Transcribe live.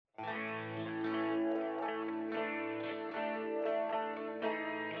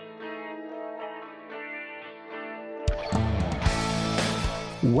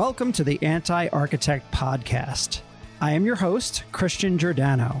Welcome to the Anti-Architect Podcast. I am your host, Christian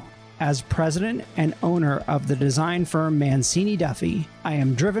Giordano. As president and owner of the design firm Mancini Duffy, I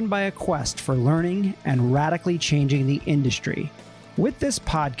am driven by a quest for learning and radically changing the industry. With this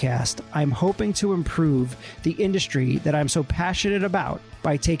podcast, I'm hoping to improve the industry that I'm so passionate about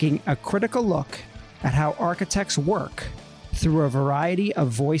by taking a critical look at how architects work through a variety of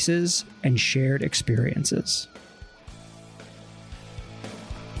voices and shared experiences.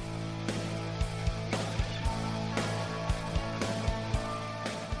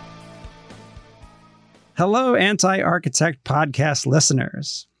 Hello, Anti-Architect Podcast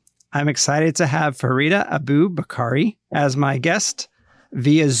listeners. I'm excited to have Farida Abu-Bakare as my guest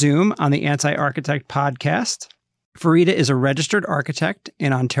via Zoom on the Anti-Architect Podcast. Farida is a registered architect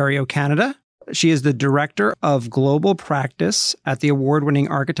in Ontario, Canada. She is the director of global practice at the award-winning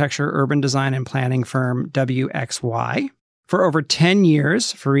architecture, urban design, and planning firm WXY. For over 10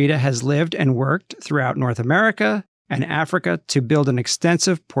 years, Farida has lived and worked throughout North America and Africa to build an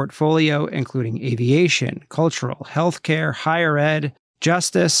extensive portfolio, including aviation, cultural, healthcare, higher ed,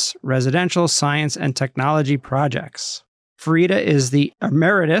 justice, residential, science, and technology projects. Farida is the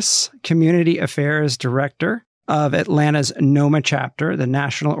Emeritus Community Affairs Director of Atlanta's NOMA chapter, the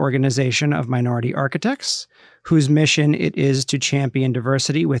National Organization of Minority Architects, whose mission it is to champion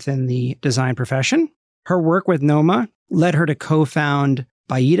diversity within the design profession. Her work with NOMA led her to co-found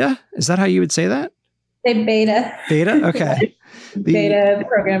BETA. Is that how you would say that? Beta. Beta? Okay. Beta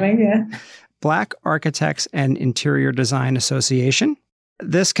programming, yeah. Black Architects and Interior Design Association.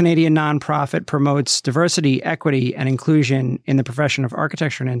 This Canadian nonprofit promotes diversity, equity, and inclusion in the profession of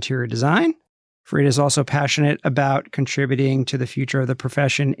architecture and interior design. Farida is also passionate about contributing to the future of the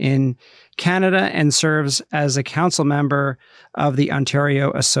profession in Canada and serves as a council member of the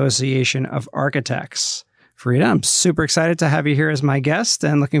Ontario Association of Architects. Farida, I'm super excited to have you here as my guest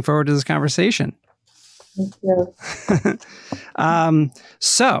and looking forward to this conversation. Thank you.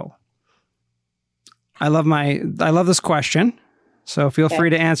 So I love this question. So feel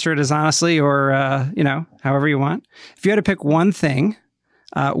free to answer it as honestly or, however you want. If you had to pick one thing,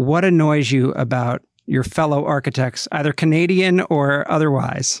 what annoys you about your fellow architects, either Canadian or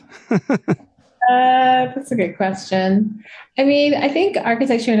otherwise? That's a good question. I mean, I think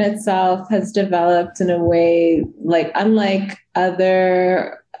architecture in itself has developed in a way, like, unlike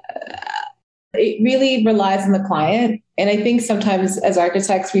other, it really relies on the client. And I think sometimes as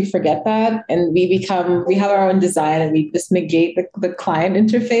architects, we forget that and we have our own design and we just negate the client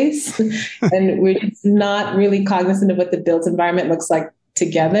interface. And we're just not really cognizant of what the built environment looks like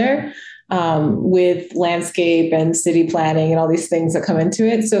together with landscape and city planning and all these things that come into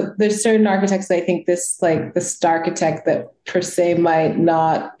it. So there's certain architects that I think the star architect that per se might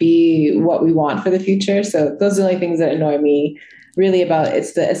not be what we want for the future. So those are the only things that annoy me really about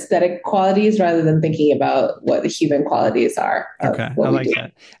it's the aesthetic qualities rather than thinking about what the human qualities are. Okay, I like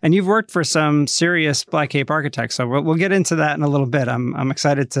that. And you've worked for some serious Black Cape architects, so we'll get into that in a little bit. I'm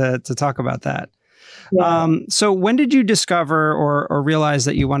excited to talk about that. Yeah. So when did you discover or realize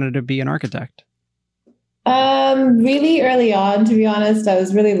that you wanted to be an architect? Really early on, to be honest. I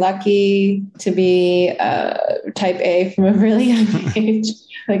was really lucky to be type A from a really young age,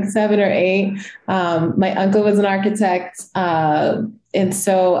 like 7 or 8. My uncle was an architect. And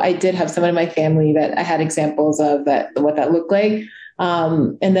so I did have someone in my family that I had examples of what that looked like.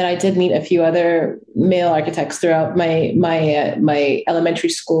 And then I did meet a few other male architects throughout my elementary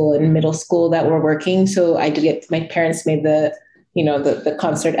school and middle school that were working. So I did get, my parents made the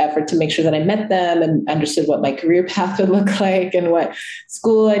concert effort to make sure that I met them and understood what my career path would look like and what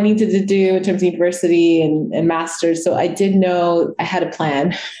school I needed to do in terms of university and master's. So I did know I had a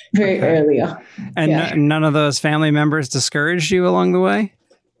plan very early on. And none of those family members discouraged you along the way?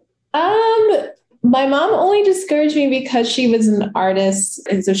 My mom only discouraged me because she was an artist.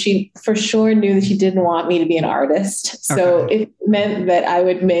 And so she for sure knew that she didn't want me to be an artist. So if it meant that I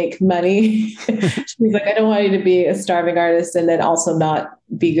would make money, she was like, I don't want you to be a starving artist and then also not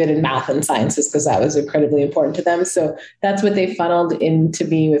be good in math and sciences because that was incredibly important to them. So that's what they funneled into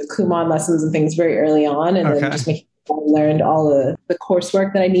me with Kumon lessons and things very early on. And then just making I learned all the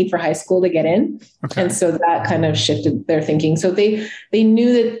coursework that I need for high school to get in. And so that kind of shifted their thinking. So they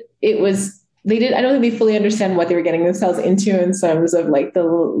knew that it was, I don't think they fully understand what they were getting themselves into in terms of like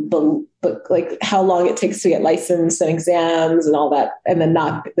the but like how long it takes to get licensed and exams and all that, and then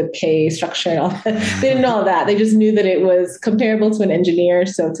not the pay structure and all that. They didn't know all that. They just knew that it was comparable to an engineer.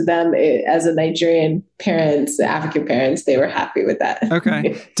 So to them, as a Nigerian parents, African parents, they were happy with that.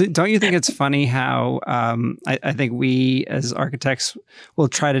 Okay. Don't you think it's funny how I think we as architects will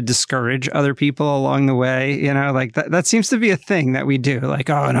try to discourage other people along the way? You know, like that seems to be a thing that we do. Like,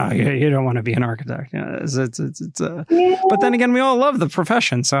 oh no, you don't want to be an architect. You know, Yeah. But then again, we all love the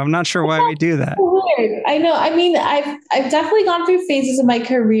profession, so I'm not sure why we do that. Weird. I know. I mean, I've definitely gone through phases of my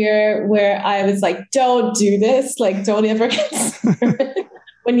career where I was like, don't do this. Like, don't ever consider it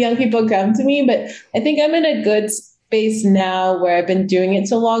when young people come to me. But I think I'm in a good space now where I've been doing it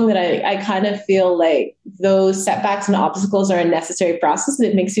so long that I kind of feel like those setbacks and obstacles are a necessary process, and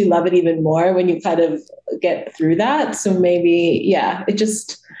it makes you love it even more when you kind of get through that. So maybe, yeah,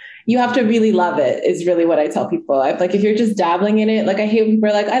 you have to really love it is really what I tell people. I'm like, if you're just dabbling in it, like I hate when people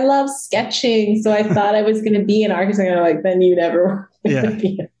are like, I love sketching, so I thought I was going to be an architect. And I'm like, then you never. Yeah,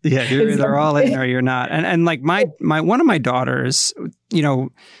 you're either all in or you're not. And like my one of my daughters, you know,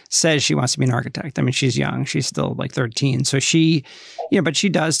 says she wants to be an architect. I mean, she's young; she's still like 13. So she, but she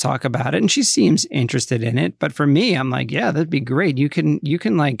does talk about it, and she seems interested in it. But for me, I'm like, yeah, that'd be great. You can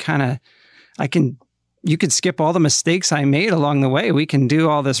like kind of, you could skip all the mistakes I made along the way. We can do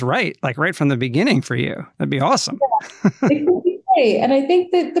all this right from the beginning for you. That'd be awesome. Yeah, it could be great. And I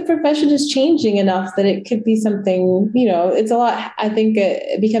think that the profession is changing enough that it could be something, it's a lot, I think,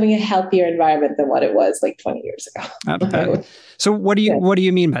 becoming a healthier environment than what it was like 20 years ago. Okay. So what do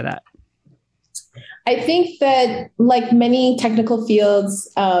you mean by that? I think that like many technical fields,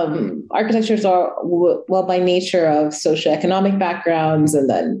 architectures are, well, by nature of socioeconomic backgrounds, and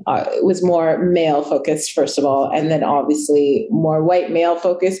then it was more male focused, first of all, and then obviously more white male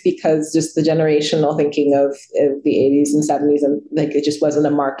focused because just the generational thinking of the 80s and 70s, and like it just wasn't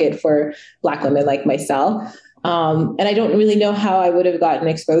a market for Black women like myself. And I don't really know how I would have gotten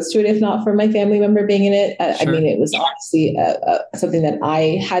exposed to it if not for my family member being in it. Sure. I mean, it was obviously something that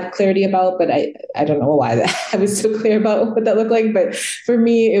I had clarity about, but I don't know why I was so clear about what that looked like. But for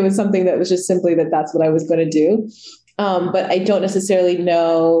me, it was something that was just simply that's what I was going to do. But I don't necessarily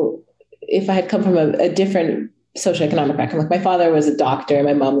know if I had come from a different socioeconomic background. Like my father was a doctor,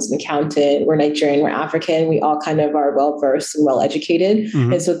 my mom was an accountant, we're Nigerian, we're African, we all kind of are well-versed and well-educated.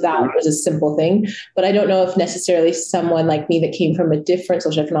 Mm-hmm. And so that was a simple thing. But I don't know if necessarily someone like me that came from a different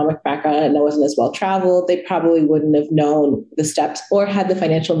socioeconomic background and that wasn't as well-traveled, they probably wouldn't have known the steps or had the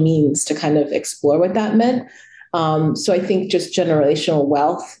financial means to kind of explore what that meant. So I think just generational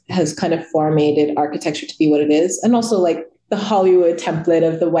wealth has kind of formatted architecture to be what it is. And also like the Hollywood template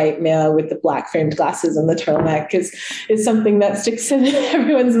of the white male with the black framed glasses and the turtleneck is something that sticks in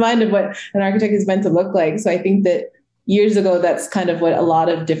everyone's mind of what an architect is meant to look like. So I think that years ago, that's kind of what a lot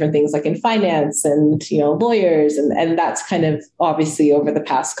of different things like in finance and, lawyers. And that's kind of obviously over the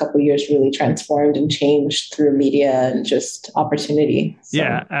past couple of years really transformed and changed through media and just opportunity. So.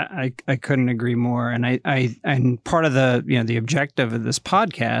 Yeah, I couldn't agree more. And and part of the objective of this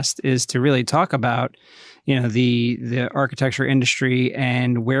podcast is to really talk about the architecture industry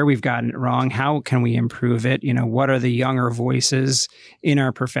and where we've gotten it wrong. How can we improve it? What are the younger voices in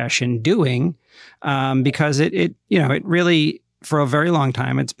our profession doing? Because it really, for a very long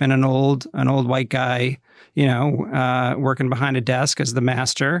time, it's been an old white guy, working behind a desk as the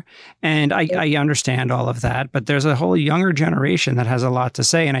master. And I understand all of that, but there's a whole younger generation that has a lot to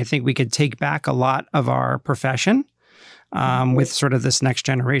say. And I think we could take back a lot of our profession with sort of this next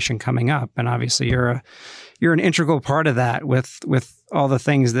generation coming up. And obviously you're an integral part of that with all the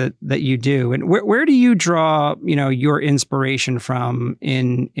things that you do. And where do you draw, your inspiration from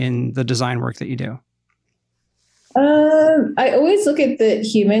in the design work that you do? I always look at the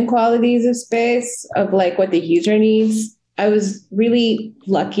human qualities of space, of like what the user needs. I was really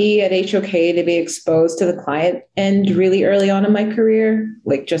lucky at HOK to be exposed to the client end really early on in my career,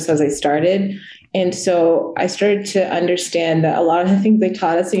 like just as I started. And so I started to understand that a lot of the things they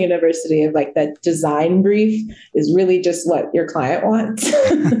taught us in university of like that design brief is really just what your client wants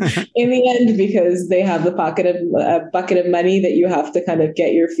in the end, because they have a bucket of money that you have to kind of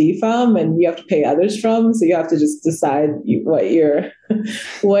get your fee from and you have to pay others from. So you have to just decide what you're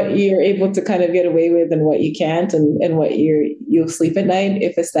able to kind of get away with and what you can't, and what you'll sleep at night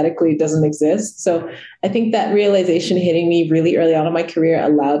if aesthetically it doesn't exist. So I think that realization hitting me really early on in my career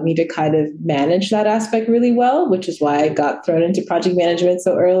allowed me to kind of manage that aspect really well, which is why I got thrown into project management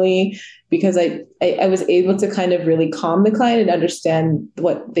so early because I was able to kind of really calm the client and understand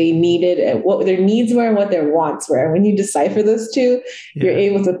what they needed and what their needs were and what their wants were. And when you decipher those two, you're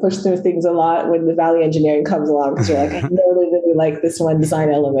able to push through things a lot when the value engineering comes along, because you're like, I know they really like this one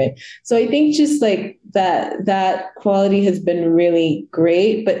design element. So I think just like that quality has been really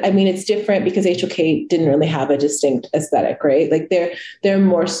great. But I mean, it's different because HOK didn't really have a distinct aesthetic, right? Like they're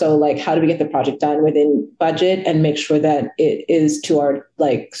more so like, how do we get the project done within budget and make sure that it is to our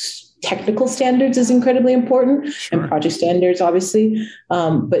like technical standards is incredibly important, and project standards, obviously.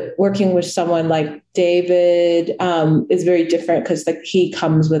 But working with someone like David is very different, because like he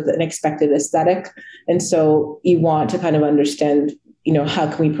comes with an expected aesthetic. And so you want to kind of understand,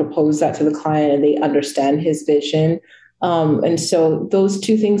 how can we propose that to the client and they understand his vision. And so those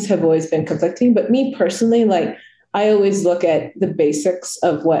two things have always been conflicting. But me personally, like, I always look at the basics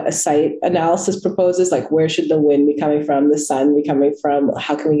of what a site analysis proposes, like where should the wind be coming from, the sun be coming from,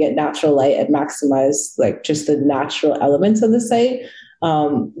 how can we get natural light and maximize like just the natural elements of the site.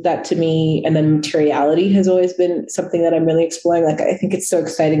 That to me, and then materiality has always been something that I'm really exploring. Like, I think it's so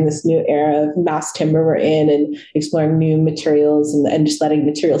exciting, this new era of mass timber we're in, and exploring new materials and just letting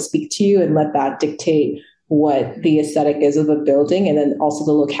materials speak to you and let that dictate what the aesthetic is of a building, and then also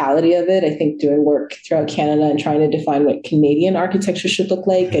the locality of it. I think doing work throughout Canada and trying to define what Canadian architecture should look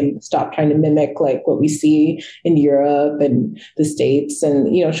like, and stop trying to mimic like what we see in Europe and the States,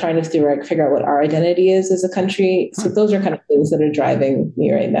 and trying to figure out what our identity is as a country. So those are kind of things that are driving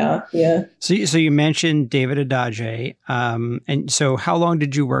me right now. Yeah. So you mentioned David Adaje, and so how long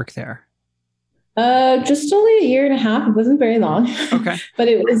did you work there? Just only a year and a half. It wasn't very long. Okay. But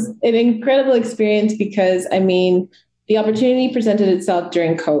it was an incredible experience because, I mean, the opportunity presented itself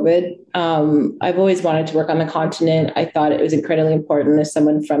during COVID. I've always wanted to work on the continent. I thought it was incredibly important as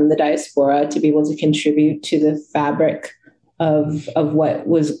someone from the diaspora to be able to contribute to the fabric of what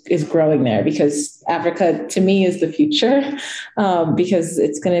is growing there, because Africa to me is the future, because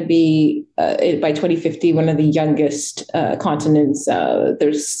it's going to be by 2050 one of the youngest continents.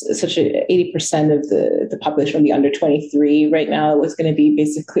 There's such a 80% of the population will be under 23 right now. It was going to be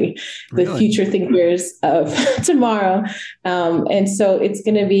basically the future thinkers of tomorrow, and so it's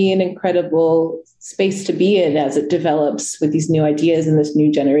going to be an incredible space to be in as it develops with these new ideas and this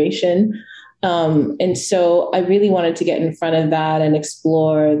new generation. And so I really wanted to get in front of that and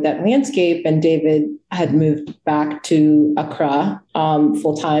explore that landscape. And David had moved back to Accra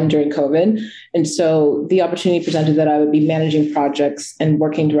full-time during COVID. And so the opportunity presented that I would be managing projects and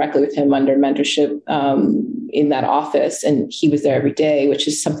working directly with him under mentorship in that office. And he was there every day, which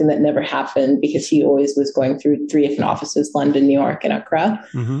is something that never happened because he always was going through 3 different offices, London, New York, and Accra.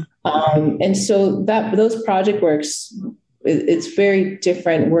 Mm-hmm. And so those project works, it's very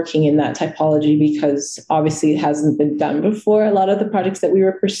different working in that typology because obviously it hasn't been done before. A lot of the projects that we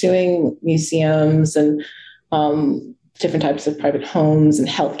were pursuing, museums and different types of private homes and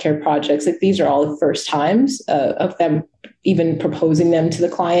healthcare projects, like these are all the first times of them even proposing them to the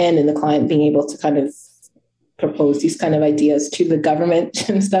client, and the client being able to kind of propose these kind of ideas to the government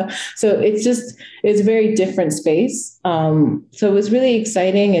and stuff. So it's a very different space. So it was really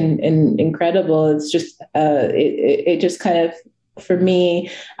exciting and incredible. It's just, it just kind of, for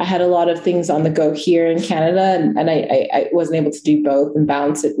me, I had a lot of things on the go here in Canada, and I wasn't able to do both and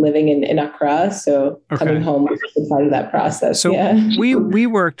balance it living in Accra. So coming home was part of that process. So we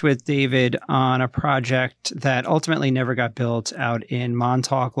worked with David on a project that ultimately never got built out in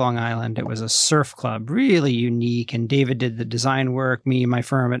Montauk, Long Island. It was a surf club, really unique. And David did the design work. Me and my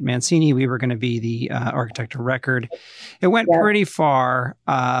firm at Mancini, we were going to be the architect of record. It went pretty far.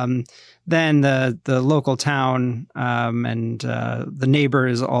 Then the local town and the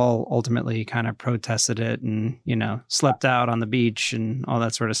neighbors all ultimately kind of protested it and, slept out on the beach and all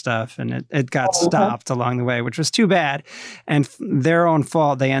that sort of stuff. And it got stopped along the way, which was too bad. And their own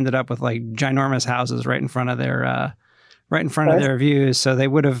fault. They ended up with like ginormous houses right in front of their views. So they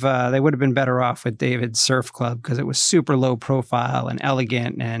would have been better off with David's surf club because it was super low profile and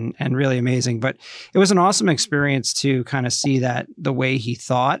elegant and really amazing. But it was an awesome experience to kind of see that the way he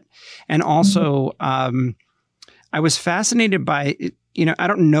thought. And also, I was fascinated by, I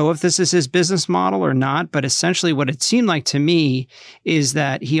don't know if this is his business model or not, but essentially what it seemed like to me is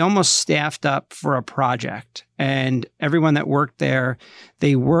that he almost staffed up for a project, and everyone that worked there,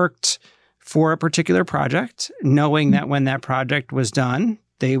 they worked for a particular project, knowing that when that project was done,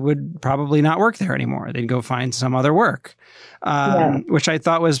 they would probably not work there anymore. They'd go find some other work, which I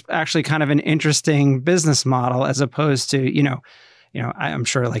thought was actually kind of an interesting business model, as opposed to, I'm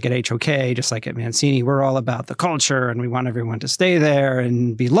sure like at HOK, just like at Mancini, we're all about the culture and we want everyone to stay there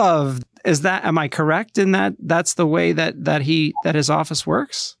and be loved. Am I correct in that that's the way that his office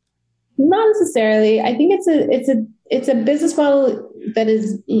works? Not necessarily. I think it's a business model that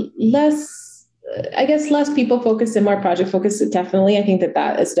is less, I guess, less people focused and more project focused. Definitely, I think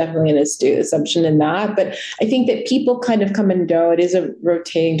that is definitely an astute assumption in that. But I think that people kind of come and go. It is a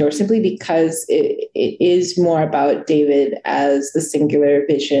rotating door simply because it is more about David as the singular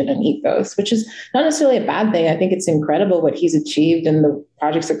vision and ethos, which is not necessarily a bad thing. I think it's incredible what he's achieved and the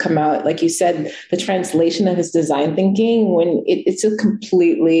projects that come out. Like you said, the translation of his design thinking, when it's a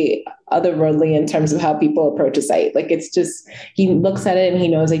completely otherworldly in terms of how people approach a site. Like it's just, he looks at it and he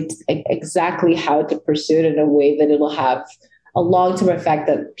knows exactly how to pursue it in a way that it'll have a long-term effect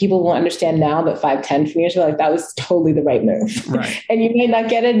that people won't understand now, but 5, 10 years ago, like that was totally the right move. Right. And you may not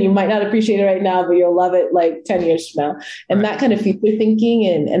get it and you might not appreciate it right now, but you'll love it like 10 years from now. And that kind of future thinking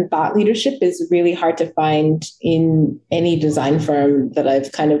and thought leadership is really hard to find in any design firm that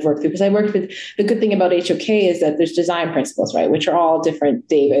I've kind of worked through. Because I worked with, the good thing about HOK is that there's design principles, right? Which are all different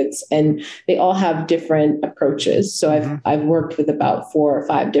Davids and they all have different approaches. So I've worked with about 4 or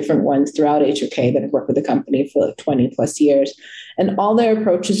 5 different ones throughout HOK that have worked with the company for like 20 plus years. And all their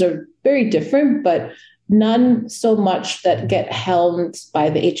approaches are very different, but none so much that get helmed by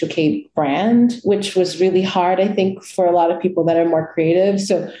the HOK brand, which was really hard, I think, for a lot of people that are more creative.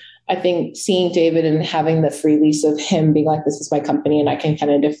 So I think seeing David and having the free lease of him being like, this is my company and I can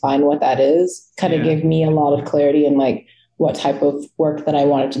kind of define what that is, kind of gave me a lot of clarity in like what type of work that I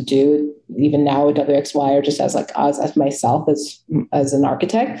wanted to do, even now with WXY or just as like as myself as an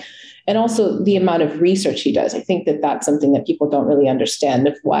architect. And also the amount of research he does. I think that that's something that people don't really understand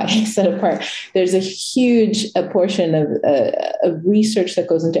of why he's set apart. There's a huge portion of research that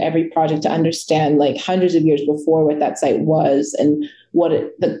goes into every project to understand like hundreds of years before what that site was and what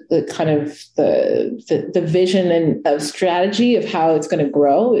the kind of the vision and of strategy of how it's going to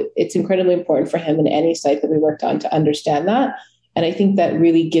grow. It's incredibly important for him in any site that we worked on to understand that. And I think that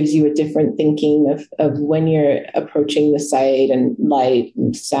really gives you a different thinking of when you're approaching the site and light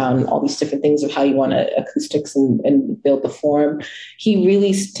and sound, all these different things of how you want to acoustics and build the form. He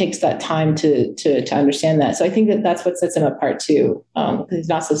really takes that time to understand that. So I think that that's what sets him apart too. Because he's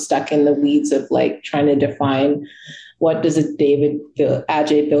not so stuck in the weeds of like trying to define what does a David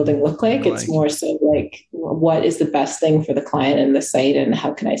Ajay building look like? It's more so like, what is the best thing for the client and the site, and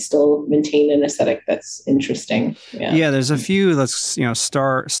how can I still maintain an aesthetic that's interesting? Yeah, there's a few,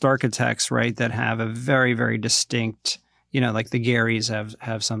 star architects, right, that have a very, very distinct, like the Garys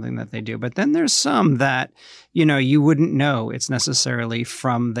have something that they do. But then there's some that, you wouldn't know it's necessarily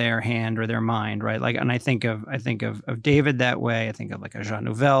from their hand or their mind, right? Like, and I think of David that way. I think of like a Jean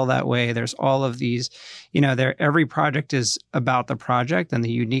Nouvel that way. There's all of these, every project is about the project and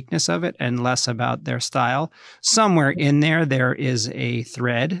the uniqueness of it and less about their style. Somewhere in there is a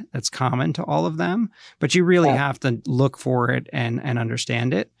thread that's common to all of them, but you really have to look for it and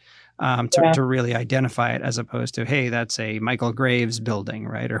understand it. To really identify it, as opposed to, hey, that's a Michael Graves building,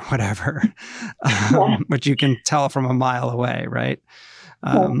 right, or whatever, which you can tell from a mile away, right?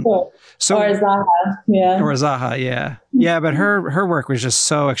 So or Zaha, yeah. But her work was just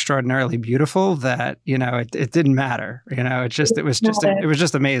so extraordinarily beautiful that it didn't matter. It was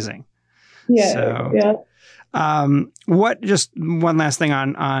just amazing. Just one last thing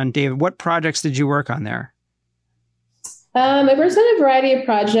on David. What projects did you work on there? I've worked on a variety of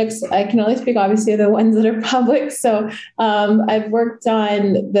projects. I can only speak, obviously, of the ones that are public. So I've worked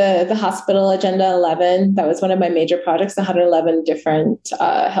on the hospital Agenda 11. That was one of my major projects, 111 different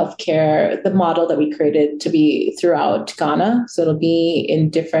healthcare, the model that we created to be throughout Ghana. So it'll be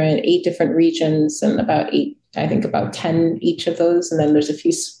in 8 different regions and about 10 each of those. And then there's a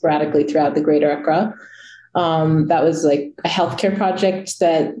few sporadically throughout the greater Accra. That was like a healthcare project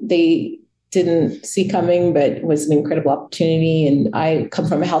that they didn't see coming, but was an incredible opportunity. And I come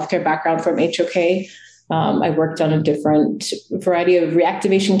from a healthcare background from HOK. I worked on a different variety of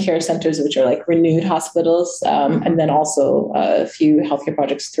reactivation care centers, which are like renewed hospitals, and then also a few healthcare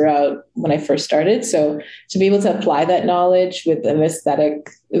projects throughout when I first started. So to be able to apply that knowledge with an aesthetic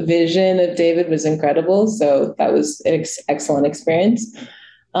vision of David was incredible. So that was an excellent experience.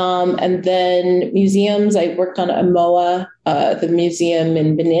 And then museums, I worked on Amoa, the museum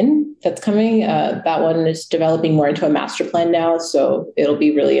in Benin that's coming. That one is developing more into a master plan now. So it'll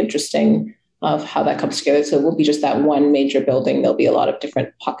be really interesting of how that comes together. So it won't be just that one major building. There'll be a lot of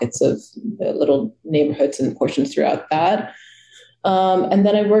different pockets of little neighborhoods and portions throughout that. And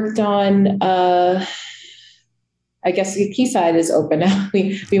then I worked on, I guess the Quayside is open now.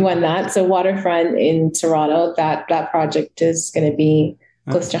 We won that. So Waterfront in Toronto, that project is going to be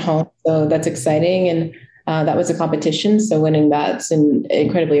close to home. So that's exciting. And that was a competition. So winning that's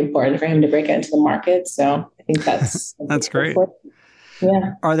incredibly important for him to break out into the market. So I think that's that's great.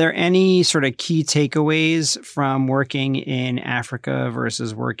 Yeah. Are there any sort of key takeaways from working in Africa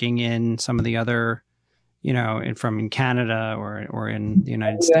versus working in some of the other, from Canada or in the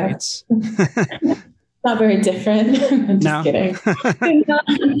United Yeah. States? Not very different. I'm just kidding.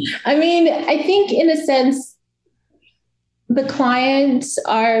 I mean, I think in a sense, the clients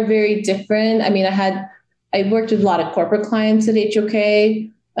are very different. I mean, I worked with a lot of corporate clients at HOK.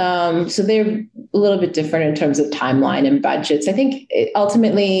 So they're a little bit different in terms of timeline and budgets. I think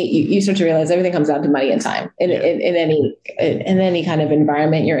ultimately you start to realize everything comes down to money and time in any kind of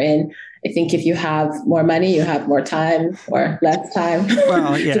environment you're in. I think if you have more money, you have more time or less time.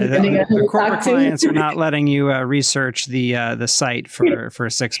 Well, yeah, the corporate clients are not letting you research the site for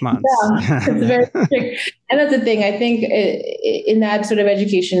 6 months. Yeah, it's very strict. And that's the thing. I think in that sort of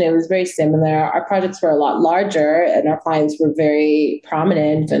education, it was very similar. Our projects were a lot larger, and our clients were very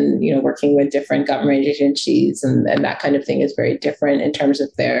prominent, and working with different government agencies and that kind of thing is very different in terms of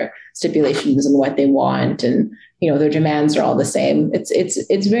their stipulations and what they want, and their demands are all the same.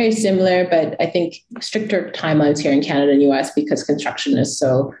 It's very similar, but I think stricter timelines here in Canada and US because construction is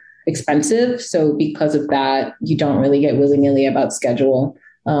so expensive. So because of that, you don't really get willy-nilly about schedule.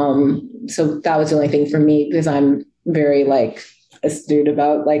 So that was the only thing for me because I'm very astute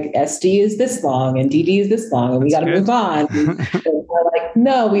about SD is this long and DD is this long and we got to move on. So we're like,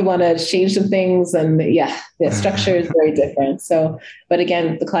 no, we want to change some things. And the structure is very different. So, but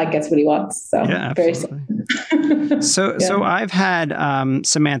again, the client gets what he wants. So very So I've had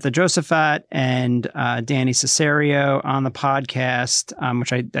Samantha Josephat and Danny Cesario on the podcast,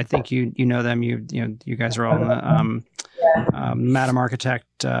 which I think you know them. You guys are all on the Madam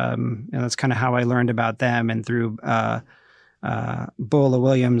Architect. And that's kind of how I learned about them, and through Bola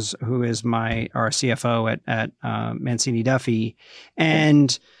Williams, who is our CFO at Mancini Duffy.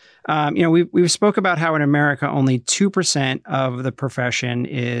 And we've spoke about how in America only 2% of the profession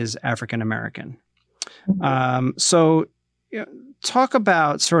is African American. So talk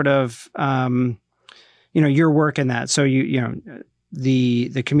about sort of your work in that. So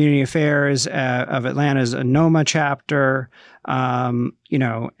the Community Affairs of Atlanta's a NOMA chapter, and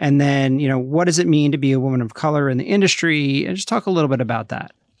then, what does it mean to be a woman of color in the industry? And just talk a little bit about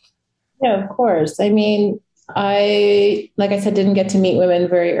that. Yeah, of course. I mean, like I said, didn't get to meet women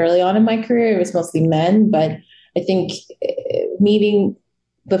very early on in my career. It was mostly men, but I think meeting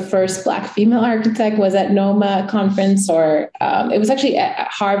the first Black female architect was at NOMA conference, or it was actually at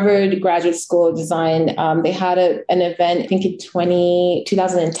Harvard Graduate School of Design. They had an event, I think in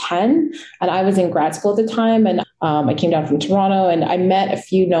 2010, and I was in grad school at the time, and I came down from Toronto, and I met a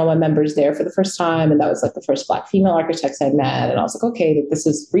few NOMA members there for the first time, and that was the first Black female architects I met, and I was like, okay, this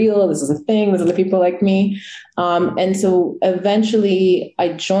is real, this is a thing, these are the people like me. And so eventually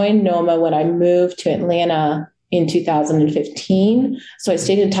I joined NOMA when I moved to Atlanta in 2015. So I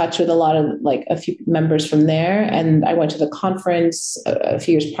stayed in touch with a few members from there, and I went to the conference a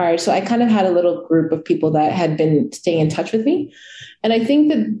few years prior. So I kind of had a little group of people that had been staying in touch with me. And I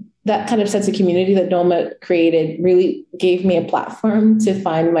think that kind of sense of community that NOMA created really gave me a platform to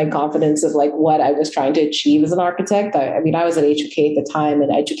find my confidence of what I was trying to achieve as an architect. I was at HOK at the time,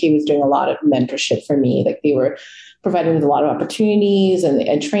 and HOK was doing a lot of mentorship for me. They were providing me with a lot of opportunities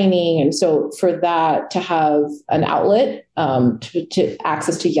and training. And so for that to have an outlet to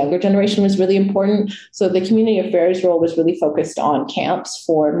access to younger generation was really important. So the community affairs role was really focused on camps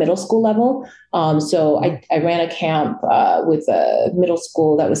for middle school level. So I ran a camp with a middle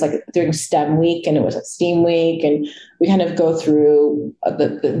school that was during STEM week, and it was a STEAM week. And we kind of go through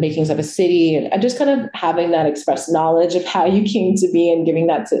the makings of a city, and just kind of having that express knowledge of how you came to be and giving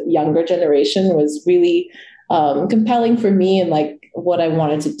that to younger generation was really compelling for me and what I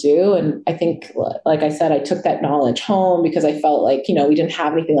wanted to do. And I think, like I said, I took that knowledge home because I felt we didn't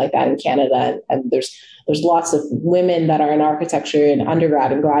have anything like that in Canada. And there's lots of women that are in architecture in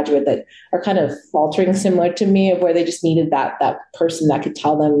undergrad and graduate that are kind of faltering similar to me, of where they just needed that person that could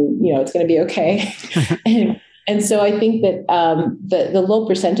tell them, it's going to be okay. and so I think that the low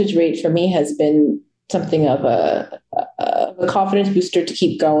percentage rate for me has been something of a confidence booster to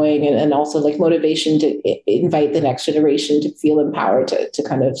keep going, and also motivation to invite the next generation to feel empowered to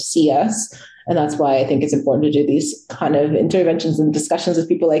kind of see us. And that's why I think it's important to do these kind of interventions and discussions with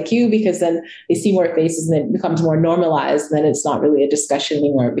people like you, because then they see more faces and it becomes more normalized. And then it's not really a discussion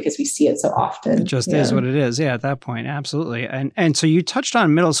anymore because we see it so often. It just is what it is. Yeah, at that point. Absolutely. And so you touched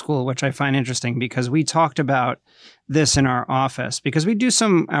on middle school, which I find interesting because we talked about this in our office, because we do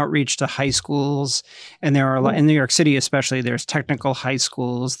some outreach to high schools, and there are a lot in New York City, especially there's technical high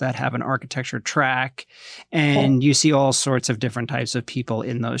schools that have an architecture track, and you see all sorts of different types of people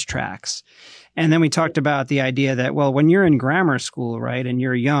in those tracks. And then we talked about the idea that, well, when you're in grammar school, right, and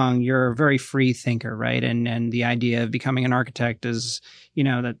you're young, you're a very free thinker, right? And the idea of becoming an architect is,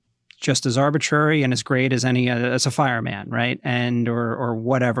 that just as arbitrary and as great as any as a fireman, right? And or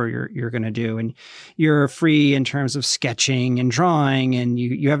whatever you're going to do, and you're free in terms of sketching and drawing, and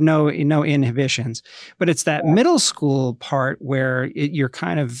you have no inhibitions. But it's that middle school part where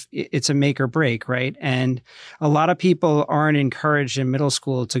it's a make or break, right? And a lot of people aren't encouraged in middle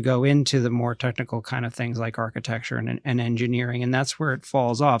school to go into the more technical kind of things like architecture and engineering, and that's where it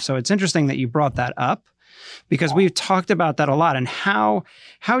falls off. So it's interesting that you brought that up, because we've talked about that a lot. And how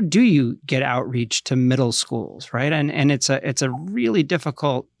do you get outreach to middle schools, right? And it's a really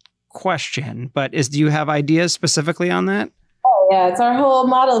difficult question, but do you have ideas specifically on that? Oh yeah, it's our whole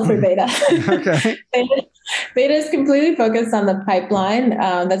model for Beta. Okay. Beta is completely focused on the pipeline.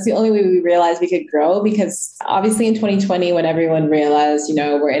 That's the only way we realized we could grow, because obviously in 2020, when everyone realized,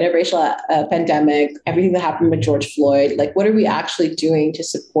 we're in a racial pandemic, everything that happened with George Floyd, like what are we actually doing to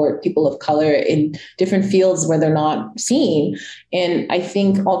support people of color in different fields where they're not seen? And I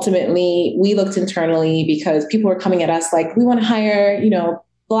think ultimately we looked internally because people were coming at us like, we want to hire,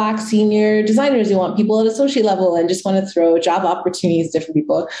 Black senior designers, we want people at associate level, and just want to throw job opportunities to different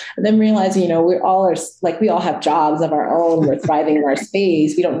people. And then realizing, we all have jobs of our own. We're thriving in our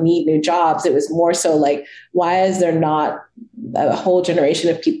space. We don't need new jobs. It was more so like, why is there not a whole generation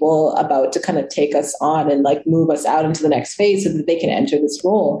of people about to kind of take us on and like move us out into the next phase so that they can enter this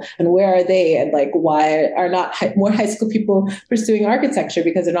role? And where are they? And like, why are not more high school people pursuing architecture?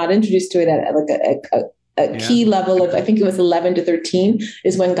 Because they're not introduced to it at like a key level of, I think it was 11 to 13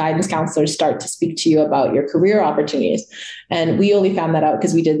 is when guidance counselors start to speak to you about your career opportunities. And we only found that out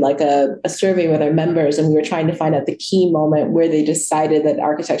because we did like a survey with our members, and we were trying to find out the key moment where they decided that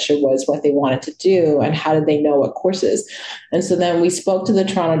architecture was what they wanted to do, and how did they know what courses. And so then we spoke to the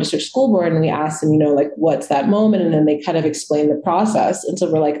Toronto District School Board and we asked them, like, what's that moment? And then they kind of explained the process. And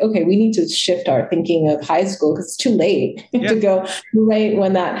so we're like, okay, we need to shift our thinking of high school because it's too late to go right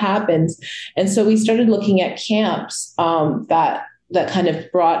when that happens. And so we started looking at camps that kind of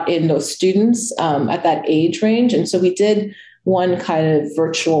brought in those students at that age range. And so we did one kind of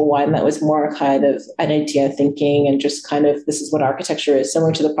virtual one that was more kind of an idea thinking and just kind of, this is what architecture is,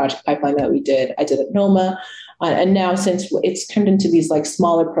 similar to the project pipeline that I did at NOMA. And now since it's turned into these like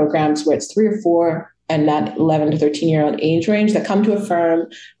smaller programs where it's 3 or 4 and that 11 to 13-year-old age range that come to a firm,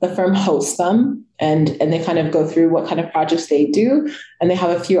 the firm hosts them and they kind of go through what kind of projects they do. And they have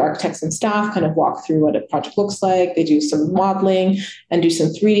a few architects and staff kind of walk through what a project looks like. They do some modeling and do some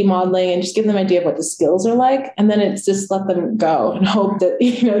 3D modeling and just give them an idea of what the skills are like. And then it's just let them go and hope that,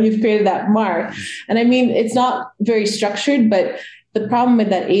 you've created that mark. And I mean, it's not very structured, but the problem with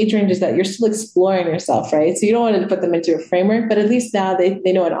that age range is that you're still exploring yourself, right? So you don't want to put them into a framework, but at least now they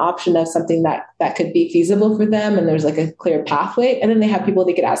know an option of something that could be feasible for them. And there's like a clear pathway. And then they have people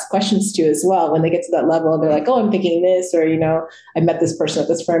they could ask questions to as well. When they get to that level, they're like, oh, I'm thinking this, or, I met this person at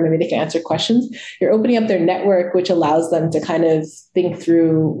this firm, maybe they can answer questions. You're opening up their network, which allows them to kind of think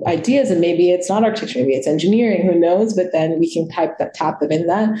through ideas. And maybe it's not architecture, maybe it's engineering, who knows? But then we can tap them in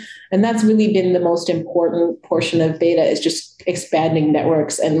that. And that's really been the most important portion of Beta, is just expanding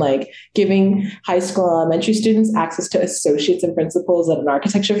networks and like giving high school and elementary students access to associates and principals at an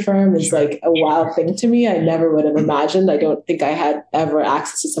architecture firm is like a wild thing to me. I never would have imagined. I don't think I had ever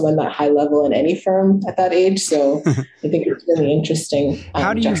access to someone that high level in any firm at that age. So I think it's really interesting.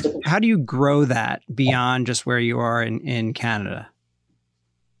 How do you grow that beyond just where you are in Canada?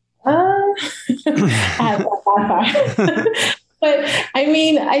 I have that far. But I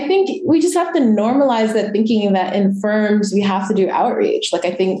mean, I think we just have to normalize that thinking that in firms, we have to do outreach. Like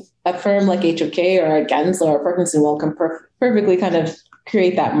I think a firm like HOK or a Gensler or Perkinson will perfectly kind of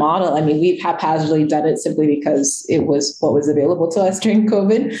create that model. I mean, we've haphazardly done it simply because it was what was available to us during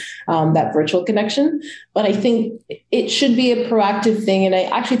COVID, that virtual connection. But I think it should be a proactive thing. And I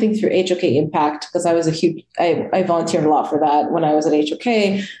actually think through HOK Impact, because I volunteered a lot for that when I was at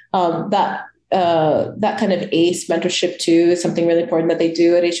HOK, that kind of ACE mentorship too is something really important that they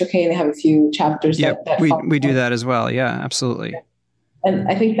do at HOK, and they have a few chapters. Yep, we do that as well. Yeah, absolutely. And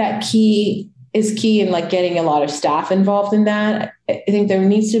I think that is key in like getting a lot of staff involved in that. I think there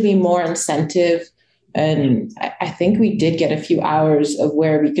needs to be more incentive. And I think we did get a few hours of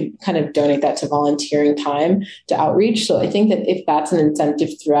where we could kind of donate that to volunteering time to outreach. So I think that if that's an incentive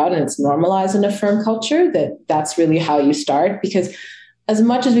throughout and it's normalized in a firm culture, that's really how you start. Because as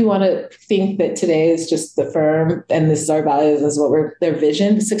much as we want to think that today is just the firm and this is our values, this is what their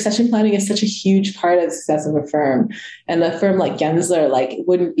vision, succession planning is such a huge part of the success of a firm. And a firm like Gensler, like, it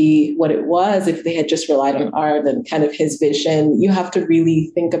wouldn't be what it was if they had just relied on Arv and kind of his vision. You have to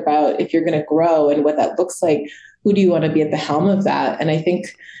really think about, if you're going to grow and what that looks like, who do you want to be at the helm of that? And I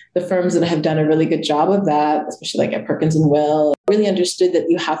think the firms that have done a really good job of that, especially like at Perkins and Will, really understood that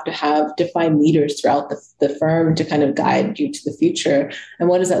you have to have defined leaders throughout the firm to kind of guide you to the future. And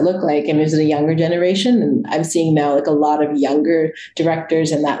what does that look like? And is it a younger generation? And I'm seeing now like a lot of younger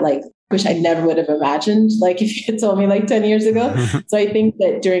directors, and that, like, which I never would have imagined, like, if you had told me like 10 years ago. So I think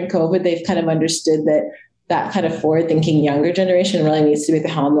that during COVID, they've kind of understood that kind of forward-thinking younger generation really needs to be at the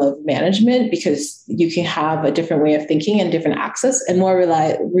helm of management, because you can have a different way of thinking and different access and more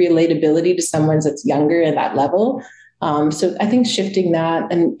relatability to someone that's younger at that level. So I think shifting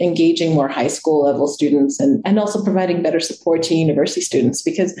that and engaging more high school level students and also providing better support to university students,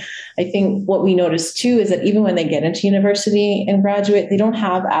 because I think what we notice too is that even when they get into university and graduate, they don't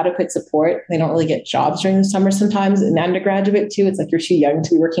have adequate support. They don't really get jobs during the summer sometimes. In undergraduate too, it's like you're too young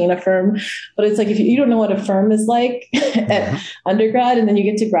to be working in a firm. But it's like, if you don't know what a firm is like at undergrad and then you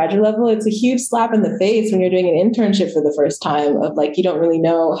get to graduate level, it's a huge slap in the face when you're doing an internship for the first time of like, you don't really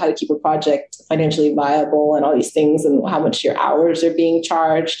know how to keep a project financially viable and all these things, and how much your hours are being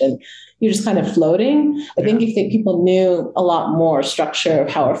charged, and you're just kind of floating. I think if people knew a lot more structure of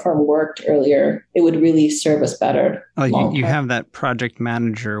how a firm worked earlier, it would really serve us better. Oh, you have that project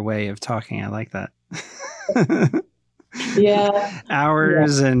manager way of talking. I like that. Yeah.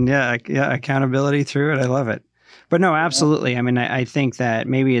 Hours and accountability through it. I love it. But no, absolutely. I mean, I think that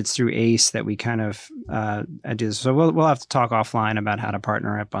maybe it's through ACE that we kind of do this. So we'll have to talk offline about how to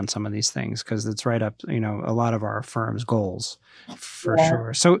partner up on some of these things, because it's right up, a lot of our firm's goals for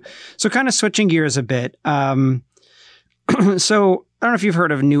sure. So kind of switching gears a bit. So I don't know if you've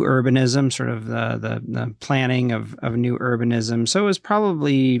heard of new urbanism, sort of the planning of new urbanism. So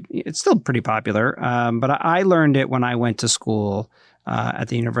it's still pretty popular, but I learned it when I went to school at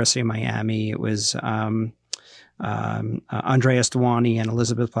the University of Miami. It was Andreas Dewani and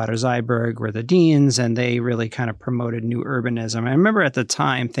Elizabeth Platter-Zyberg were the deans, and they really kind of promoted new urbanism. I remember at the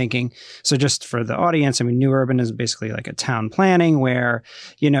time thinking, so just for the audience, I mean, new urbanism is basically like a town planning where,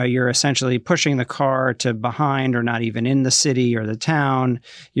 you're essentially pushing the car to behind or not even in the city or the town.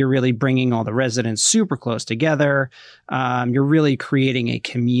 You're really bringing all the residents super close together. You're really creating a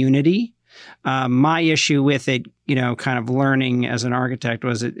community. My issue with it, kind of learning as an architect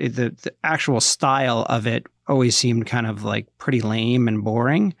was the actual style of it always seemed kind of like pretty lame and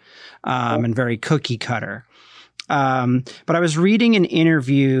boring and very cookie cutter. But I was reading an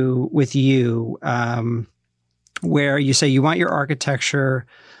interview with you where you say you want your architecture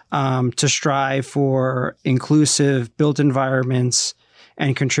to strive for inclusive built environments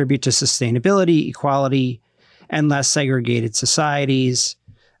and contribute to sustainability, equality, and less segregated societies.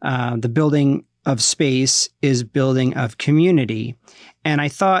 The building of space is building of community. And I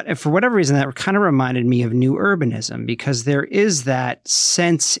thought, for whatever reason, that kind of reminded me of new urbanism, because there is that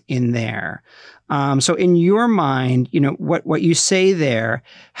sense in there. So in your mind, what you say there,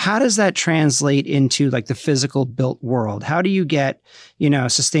 how does that translate into like the physical built world? How do you get,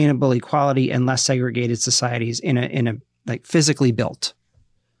 sustainable equality and less segregated societies in a like physically built?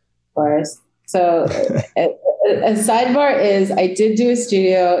 Of course. So a sidebar is I did do a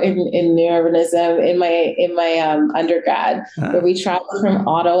studio in new urbanism in my undergrad, where we traveled from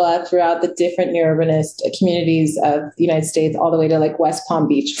Ottawa throughout the different new urbanist communities of the United States all the way to like West Palm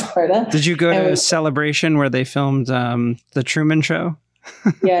Beach, Florida. Did you go to a celebration where they filmed the Truman Show?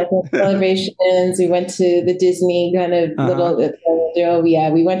 Yeah, the celebrations. We went to the Disney kind of little. Yeah,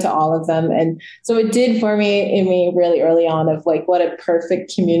 we went to all of them, and so it did for me in me really early on of like what a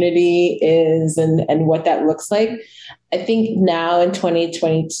perfect community is and what that looks like. I think now in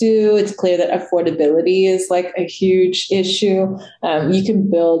 2022, it's clear that affordability is like a huge issue. You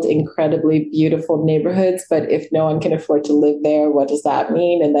can build incredibly beautiful neighborhoods, but if no one can afford to live there, what does that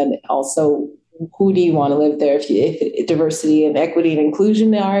mean? And then also, who do you want to live there? If diversity and equity and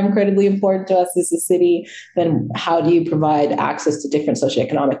inclusion are incredibly important to us as a city, then how do you provide access to different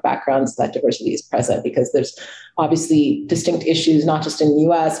socioeconomic backgrounds that diversity is present? Because there's obviously distinct issues, not just in the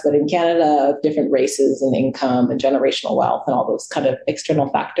US, but in Canada, of different races and income and generational wealth and all those kind of external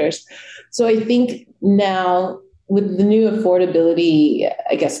factors. So I think now, with the new affordability,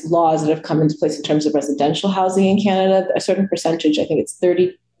 I guess, laws that have come into place in terms of residential housing in Canada, a certain percentage, I think it's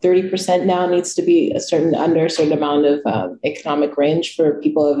 30% now needs to be under a certain amount of economic range for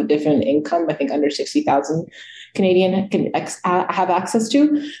people of a different income. I think under 60,000 Canadian can have access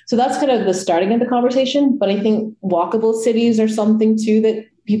to. So that's kind of the starting of the conversation. But I think walkable cities are something too that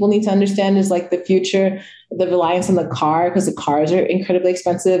people need to understand is like the future, the reliance on the car, because the cars are incredibly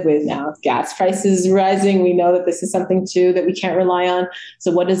expensive with now gas prices rising. We know that this is something too that we can't rely on.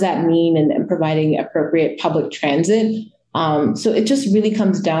 So what does that mean? And providing appropriate public transit. So it just really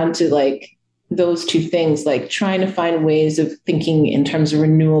comes down to like those two things, like trying to find ways of thinking in terms of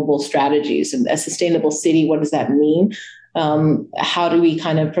renewable strategies and a sustainable city. What does that mean? How do we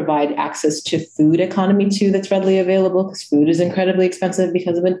kind of provide access to food economy too that's readily available, because food is incredibly expensive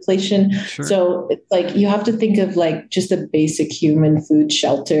because of inflation. Sure. So it's like you have to think of like just the basic human food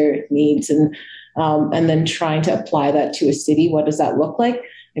shelter needs and then trying to apply that to a city. What does that look like?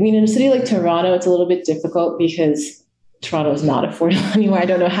 I mean, in a city like Toronto, it's a little bit difficult because Toronto is not affordable anymore. I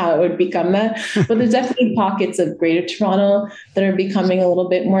don't know how it would become that, but there's definitely pockets of Greater Toronto that are becoming a little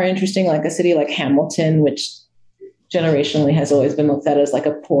bit more interesting, like a city like Hamilton, which generationally has always been looked at as like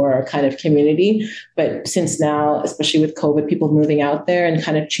a poor kind of community. But since now, especially with COVID, people moving out there and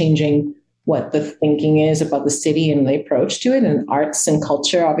kind of changing what the thinking is about the city and the approach to it, and arts and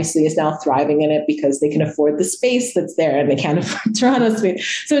culture obviously is now thriving in it because they can afford the space that's there and they can't afford Toronto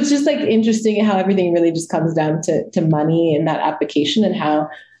space. So it's just like interesting how everything really just comes down to money in that application and how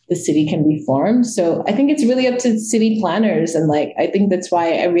the city can be formed. So I think it's really up to city planners. And like, I think that's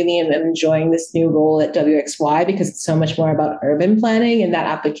why I really am enjoying this new role at WXY, because it's so much more about urban planning and that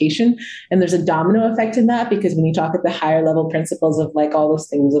application. And there's a domino effect in that, because when you talk at the higher level principles of like all those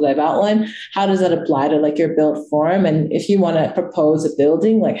things that I've outlined, how does that apply to like your built form? And if you want to propose a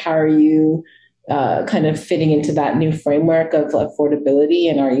building, like how are you kind of fitting into that new framework of affordability?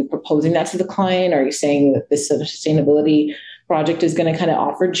 And are you proposing that to the client? Are you saying that this sort of sustainability project is going to kind of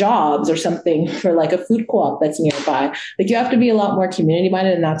offer jobs or something for like a food co-op that's nearby? Like you have to be a lot more community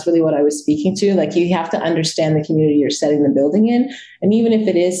minded. And that's really what I was speaking to. Like you have to understand the community you're setting the building in. And even if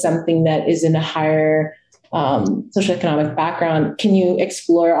it is something that is in a higher socioeconomic background, can you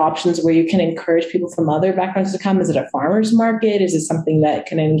explore options where you can encourage people from other backgrounds to come? Is it a farmer's market? Is it something that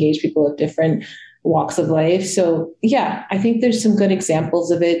can engage people of different walks of life? So yeah, I think there's some good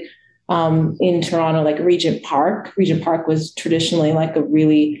examples of it. In Toronto, like Regent Park. Regent Park was traditionally like a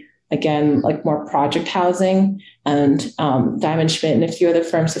really, again, like more project housing, and Diamond Schmidt and a few other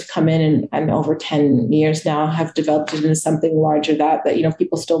firms have come in and over 10 years now have developed it into something larger that, you know,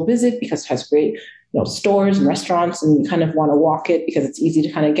 people still visit because it has great, you know, stores and restaurants, and you kind of want to walk it because it's easy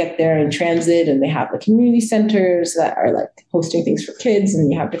to kind of get there in transit. And they have the community centers that are like hosting things for kids, and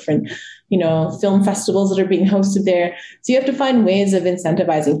you have different, you know, film festivals that are being hosted there. So you have to find ways of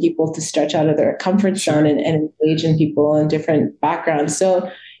incentivizing people to stretch out of their comfort zone and engage in people in different backgrounds. So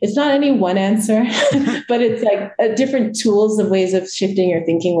it's not any one answer, but it's like different tools of ways of shifting your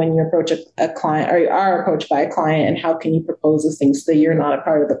thinking when you approach a client or you are approached by a client, and how can you propose those things so that you're not a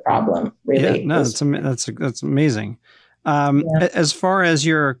part of the problem, really. Yeah, no, that's amazing. As far as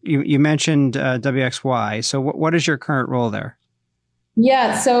you mentioned WXY. So what is your current role there?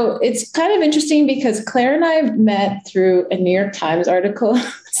 Yeah, so it's kind of interesting because Claire and I met through a New York Times article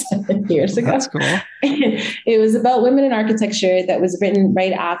 7 years ago. That's cool. It was about women in architecture that was written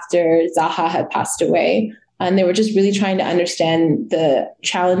right after Zaha had passed away. And they were just really trying to understand the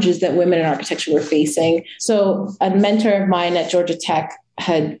challenges that women in architecture were facing. So a mentor of mine at Georgia Tech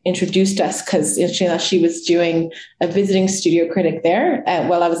had introduced us because she was doing a visiting studio critic there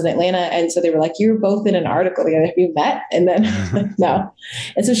while I was in Atlanta. And so they were like, you were both in an article together. Have you met? And then no.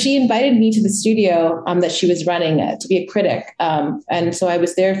 And so she invited me to the studio that she was running to be a critic. And so I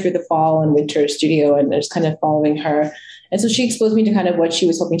was there through the fall and winter studio and just kind of following her. And so she exposed me to kind of what she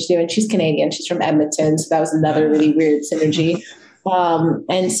was hoping to do. And she's Canadian. She's from Edmonton. So that was another really weird synergy.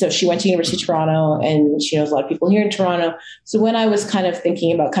 And so she went to University of Toronto, and she knows a lot of people here in Toronto. So when I was kind of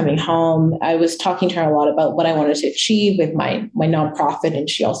thinking about coming home, I was talking to her a lot about what I wanted to achieve with my nonprofit. And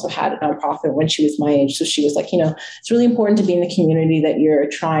she also had a nonprofit when she was my age. So she was like, you know, it's really important to be in the community that you're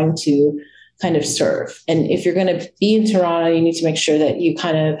trying to kind of serve. And if you're going to be in Toronto, you need to make sure that you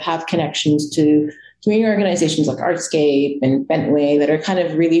kind of have connections to community organizations like Artscape and Bentway that are kind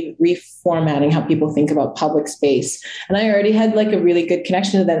of really reformatting how people think about public space. And I already had like a really good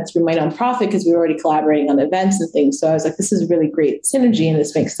connection to them through my nonprofit because we were already collaborating on events and things. So I was like, this is really great synergy and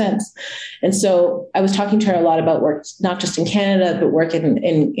this makes sense. And so I was talking to her a lot about work, not just in Canada, but work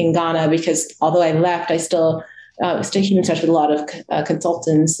in Ghana, because although I left, I still stay keep in touch with a lot of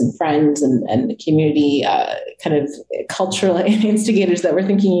consultants and friends and community kind of cultural instigators that were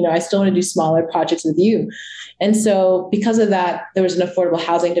thinking, I still want to do smaller projects with you. And so because of that, there was an affordable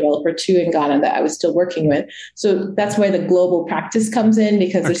housing developer too in Ghana that I was still working with. So that's why the global practice comes in,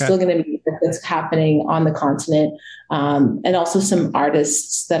 because there's still going to be work that's happening on the continent. And also some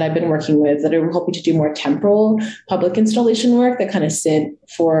artists that I've been working with that are hoping to do more temporal public installation work that kind of sit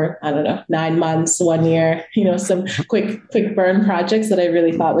for, 9 months, 1 year, some quick burn projects that I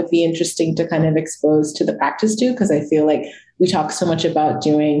really thought would be interesting to kind of expose to the practice too, because I feel like we talk so much about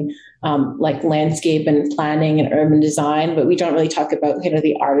doing like landscape and planning and urban design, but we don't really talk about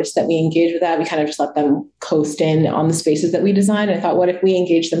the artists that we engage with that. We kind of just let them coast in on the spaces that we design. I thought, what if we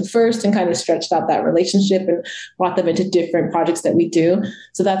engage them first and kind of stretched out that relationship and brought them into different projects that we do?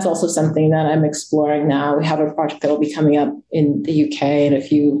 So that's also something that I'm exploring now. We have a project that will be coming up in the UK and a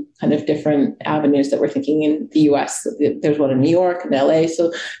few kind of different avenues that we're thinking in the US. There's one in New York and LA.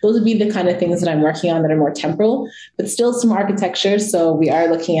 So those would be the kind of things that I'm working on that are more temporal, but still some architecture. So we are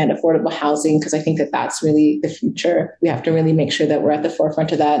looking at affordable housing because I think that that's really the future. We have to really make sure that we're at the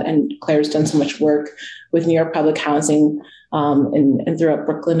forefront of that. And Claire's done so much work with New York public housing and throughout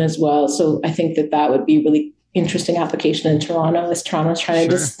Brooklyn as well. So I think that that would be really interesting application in Toronto, as Toronto's trying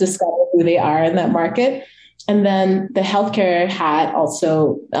to just discover who they are in that market. And then the healthcare hat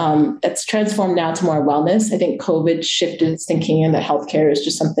also, that's transformed now to more wellness. I think COVID shifted its thinking in that healthcare is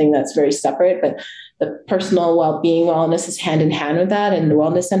just something that's very separate, but the personal well-being wellness is hand in hand with that. And the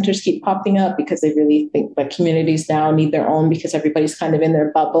wellness centers keep popping up because they really think that communities now need their own, because everybody's kind of in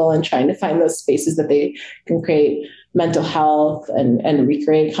their bubble and trying to find those spaces that they can create mental health and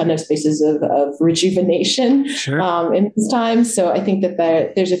recreate kind of spaces of rejuvenation in this time. So I think that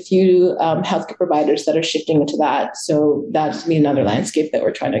there's a few healthcare providers that are shifting into that. So that's be another landscape that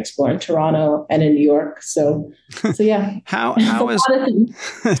we're trying to explore in Toronto and in New York. So yeah. How is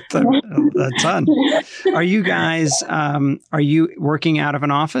a ton? Are you guys are you working out of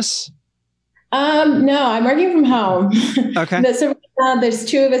an office? No, I'm working from home. Okay. So there's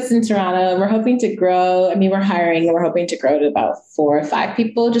 2 of us in Toronto. We're hoping to grow. I mean, we're hiring and we're hoping to grow to about 4 or 5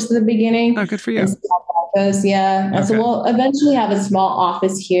 people just at the beginning. Oh, good for you. Yeah. And so we'll eventually have a small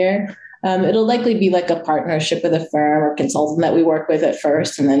office here. It'll likely be like a partnership with a firm or consultant that we work with at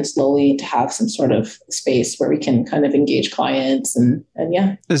first, and then slowly to have some sort of space where we can kind of engage clients and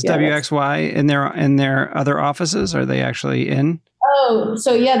yeah. Is WXY in their other offices? Are they actually in? Oh,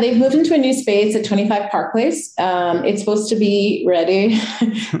 so yeah, they've moved into a new space at 25 Park Place. It's supposed to be ready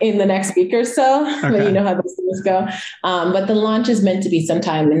in the next week or so, but you know how these things go. But the launch is meant to be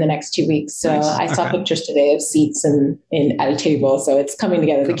sometime in the next 2 weeks. So I saw pictures today of seats and at a table. So it's coming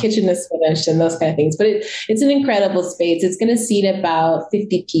together. The kitchen is finished and those kind of things. But it's an incredible space. It's going to seat about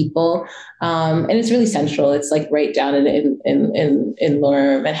 50 people. And it's really central. It's like right down in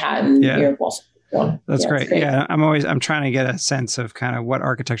Lower Manhattan near Wall Street. So, That's great. Yeah, I'm trying to get a sense of kind of what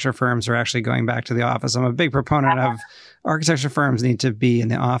architecture firms are actually going back to the office. I'm a big proponent of architecture firms need to be in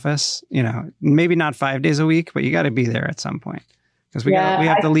the office, maybe not 5 days a week, but you got to be there at some point because we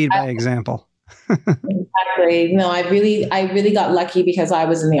have to lead by example. Exactly. No, I really got lucky because I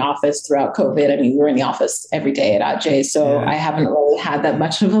was in the office throughout COVID. I mean, we were in the office every day at AJ, so I haven't really had that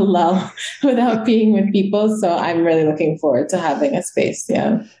much of a lull without being with people. So I'm really looking forward to having a space.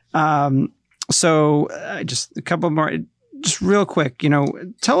 Yeah. So just a couple more, just real quick,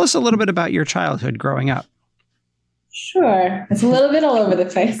 tell us a little bit about your childhood growing up. Sure. It's a little bit all over the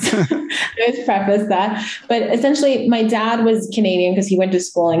place. I always preface that. But essentially, my dad was Canadian because he went to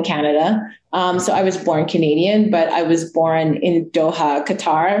school in Canada. So I was born Canadian, but I was born in Doha,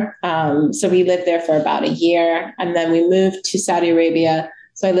 Qatar. So we lived there for about a year. And then we moved to Saudi Arabia.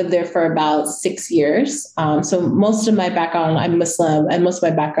 So I lived there for about 6 years. So most of my background, I'm Muslim, and most of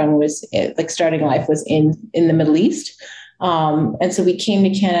my background was starting life was in the Middle East. And so we came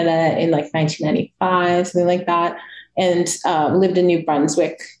to Canada in 1995, something like that, and lived in New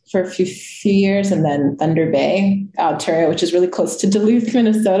Brunswick for a few years, and then Thunder Bay, Ontario, which is really close to Duluth,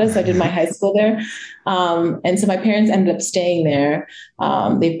 Minnesota. So I did my high school there. And so my parents ended up staying there.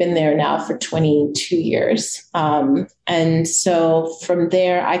 They've been there now for 22 years. And so from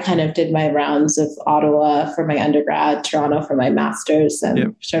there, I kind of did my rounds of Ottawa for my undergrad, Toronto for my master's,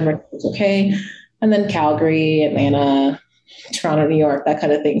 and okay. And then Calgary, Atlanta, Toronto, New York, that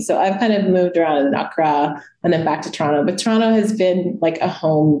kind of thing. So I've kind of moved around in Accra and then back to Toronto. But Toronto has been like a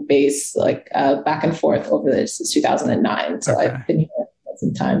home base, back and forth over this since 2009. So I've been here for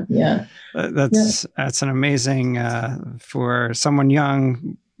some time. Yeah. That's an amazing, for someone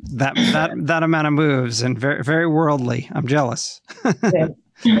young, that amount of moves and very, very worldly. I'm jealous.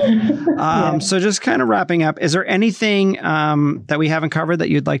 So just kind of wrapping up, is there anything that we haven't covered that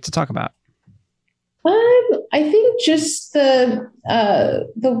you'd like to talk about? I think just the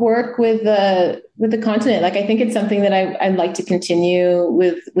work with the continent. Like, I think it's something that I'd like to continue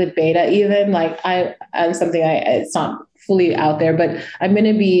with Beta. Even like I'm something it's not fully out there, but I'm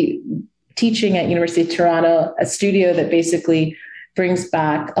going to be teaching at University of Toronto, a studio that basically brings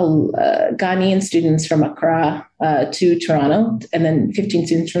back Ghanaian students from Accra to Toronto, and then 15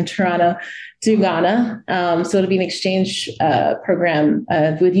 students from Toronto to Ghana. So it'll be an exchange program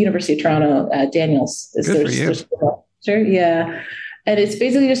with University of Toronto. Daniels is Good for you. Yeah. And it's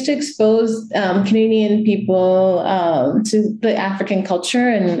basically just to expose Canadian people to the African culture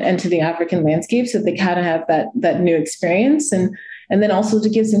and to the African landscape, so they kind of have that new experience. And then also to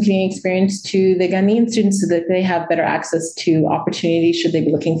give some Canadian experience to the Ghanaian students so that they have better access to opportunities should they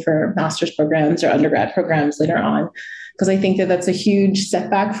be looking for master's programs or undergrad programs later on. Because I think that that's a huge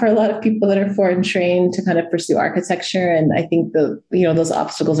setback for a lot of people that are foreign trained to kind of pursue architecture. And I think those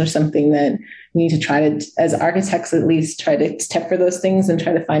obstacles are something that we need to try to, as architects at least, try to temper those things and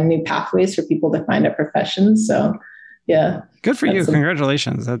try to find new pathways for people to find a profession. So, yeah. Good for you.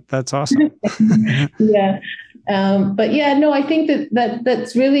 Congratulations. That's awesome. Yeah. But yeah, no, I think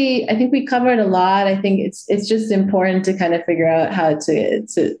that's really, I think we covered a lot. I think it's just important to kind of figure out how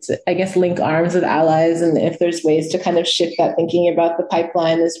to I guess, link arms with allies. And if there's ways to kind of shift that thinking about the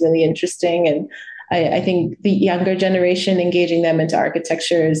pipeline is really interesting. And I think the younger generation, engaging them into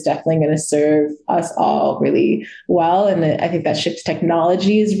architecture is definitely going to serve us all really well. And I think that shift to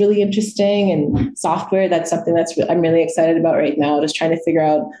technology is really interesting, and software, that's something I'm really excited about right now, just trying to figure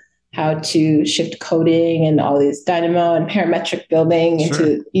out how to shift coding and all these dynamo and parametric building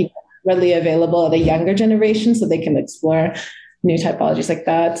into readily available at a younger generation so they can explore new typologies like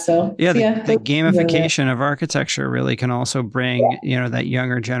that. So the gamification of architecture really can also bring that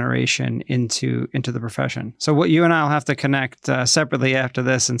younger generation into the profession. So what you and I'll have to connect separately after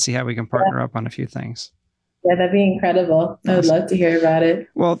this and see how we can partner up on a few things. Yeah, that'd be incredible. I would love to hear about it.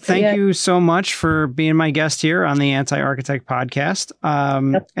 Well, thank you so much for being my guest here on the Anti-Architect podcast,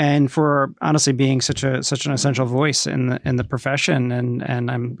 and for honestly being such an essential voice in the profession. And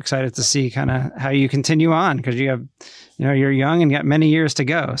I'm excited to see kind of how you continue on, because you have, you're young and got many years to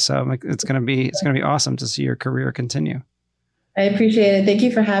go. So it's going to be awesome to see your career continue. I appreciate it. Thank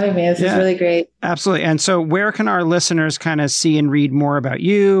you for having me. This is really great. Absolutely. And so where can our listeners kind of see and read more about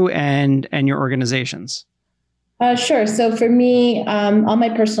you and your organizations? Sure. So for me, all my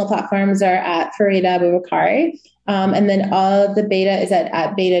personal platforms are at Farida Abu-Bakare. And then all the Beta is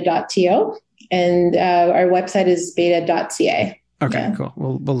at beta.to. And our website is beta.ca. Okay, cool.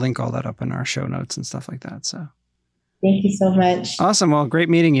 We'll link all that up in our show notes and stuff like that. So thank you so much. Awesome. Well, great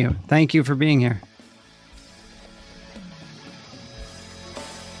meeting you. Thank you for being here.